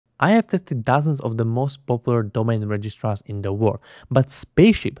I have tested dozens of the most popular domain registrars in the world, but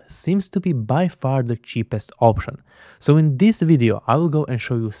Spaceship seems to be by far the cheapest option. So in this video, I will go and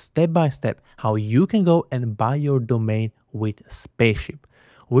show you step by step how you can go and buy your domain with Spaceship.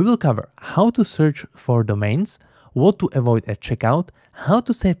 We will cover how to search for domains, what to avoid at checkout, how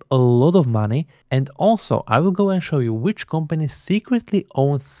to save a lot of money, and also I will go and show you which company secretly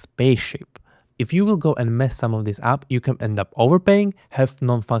owns Spaceship. If you will go and mess some of this up, you can end up overpaying, have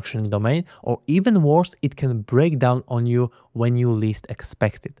non-functioning domain, or even worse, it can break down on you when you least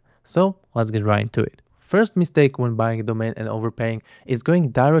expect it. So let's get right into it. First mistake when buying a domain and overpaying is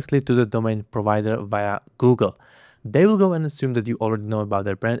going directly to the domain provider via Google. They will go and assume that you already know about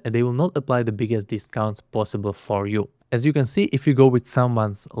their brand and they will not apply the biggest discounts possible for you. As you can see, if you go with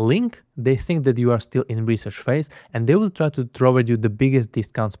someone's link, they think that you are still in research phase and they will try to throw at you the biggest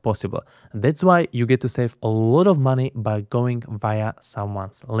discounts possible. That's why you get to save a lot of money by going via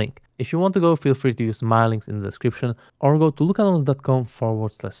someone's link. If you want to go, feel free to use my links in the description or go to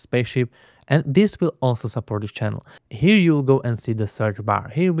lookaddons.com/spaceship, and this will also support this channel. Here you will go and see the search bar.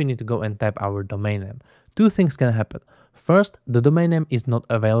 Here we need to go and type our domain name. Two things can happen. First, the domain name is not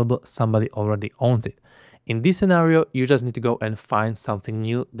available, somebody already owns it. In this scenario, you just need to go and find something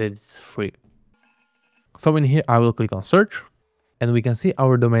new that is free. So in here, I will click on search and we can see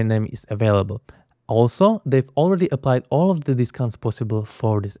our domain name is available. Also, they've already applied all of the discounts possible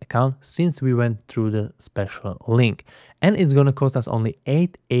for this account since we went through the special link. And it's going to cost us only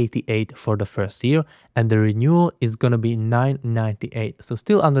 $8.88 for the first year and the renewal is going to be $9.98, so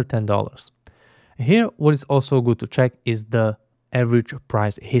still under $10. Here, what is also good to check is the average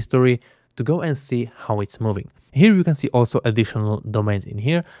price history to go and see how it's moving. Here you can see also additional domains in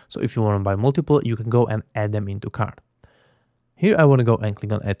here. So if you want to buy multiple, you can go and add them into cart. Here I want to go and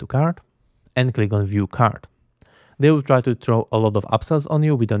click on add to cart and click on view cart. They will try to throw a lot of upsells on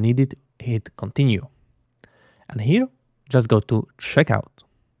you. We don't need it. Hit continue. And here, just go to checkout.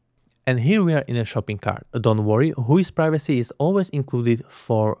 And here we are in a shopping cart. Don't worry, WHOIS Privacy is always included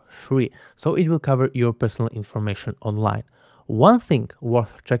for free, so it will cover your personal information online. One thing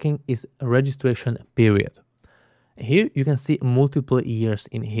worth checking is registration period. Here you can see multiple years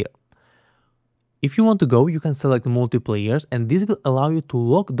in here. If you want to go, you can select multiple years and this will allow you to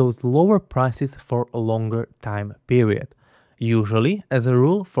lock those lower prices for a longer time period. Usually, as a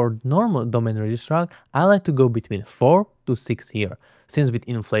rule, for normal domain registrar, I like to go between 4 to 6 years. Since with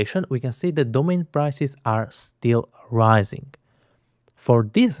inflation, we can see that domain prices are still rising. For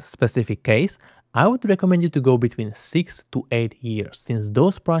this specific case, I would recommend you to go between 6 to 8 years, since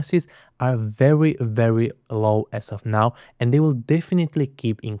those prices are very, very low as of now, and they will definitely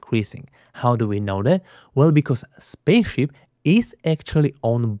keep increasing. How do we know that? Well, because Spaceship is actually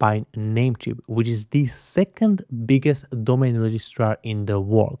owned by Namecheap, which is the second biggest domain registrar in the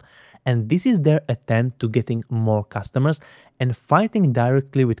world. And this is their attempt to getting more customers and fighting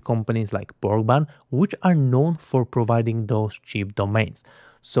directly with companies like Borgban, which are known for providing those cheap domains.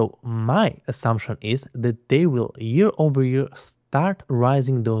 So my assumption is that they will year over year start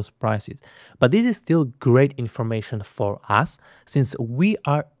rising those prices. But this is still great information for us since we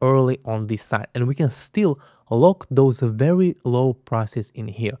are early on this side and we can still lock those very low prices in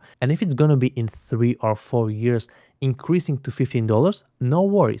here. And if it's gonna be in 3 or 4 years increasing to $15, no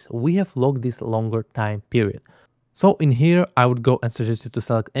worries, we have locked this longer time period. So in here, I would go and suggest you to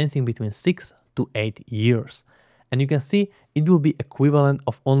select anything between 6 to 8 years. And you can see it will be equivalent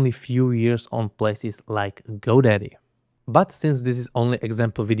of only few years on places like GoDaddy. But since this is only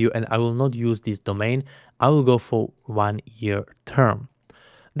example video and I will not use this domain, I will go for 1 year term.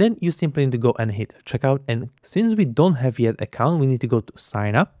 Then you simply need to go and hit checkout. And since we don't have yet account, we need to go to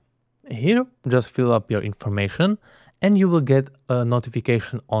sign up. Here, just fill up your information and you will get a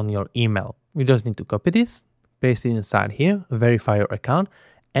notification on your email. You just need to copy this, paste it inside here, verify your account,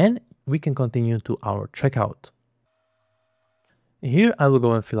 and we can continue to our checkout. Here I will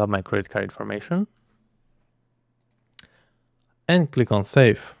go and fill up my credit card information and click on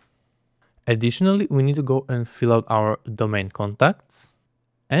save. Additionally, we need to go and fill out our domain contacts.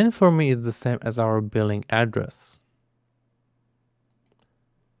 And for me, it's the same as our billing address.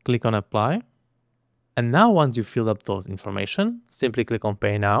 Click on apply. And now once you fill up those information, simply click on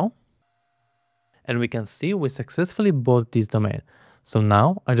pay now. And we can see we successfully bought this domain. So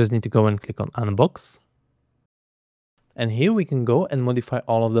now I just need to go and click on unbox. And here we can go and modify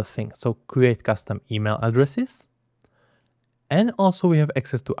all of the things. So create custom email addresses. And also we have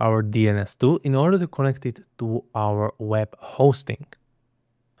access to our DNS tool in order to connect it to our web hosting.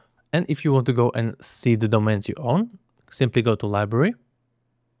 And if you want to go and see the domains you own, simply go to library.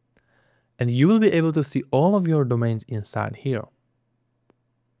 And you will be able to see all of your domains inside here.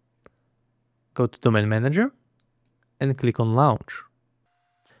 go to Domain Manager and click on Launch.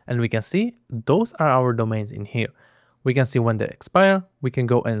 And we can see those are our domains in here. We can see when they expire, we can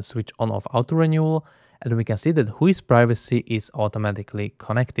go and switch on off Auto-Renewal, and we can see that WHOIS Privacy is automatically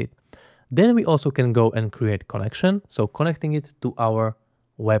connected. Then we also can go and create connection, so connecting it to our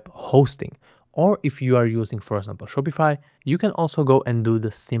web hosting. Or if you are using, for example, Shopify, you can also go and do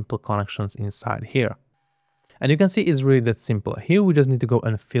the simple connections inside here. And you can see it's really that simple. Here we just need to go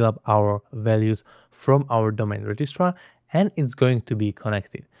and fill up our values from our domain registrar, and it's going to be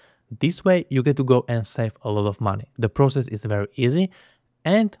connected. This way you get to go and save a lot of money. The process is very easy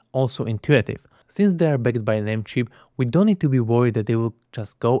and also intuitive. Since they are backed by Namecheap, we don't need to be worried that they will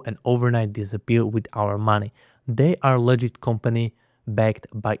just go and overnight disappear with our money. They are a legit company backed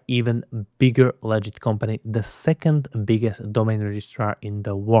by even bigger legit company, the second biggest domain registrar in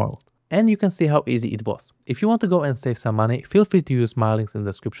the world. And you can see how easy it was. If you want to go and save some money, feel free to use my links in the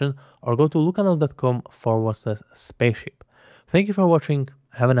description or go to lukanos.com/spaceship. Thank you for watching,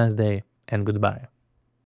 have a nice day, and goodbye.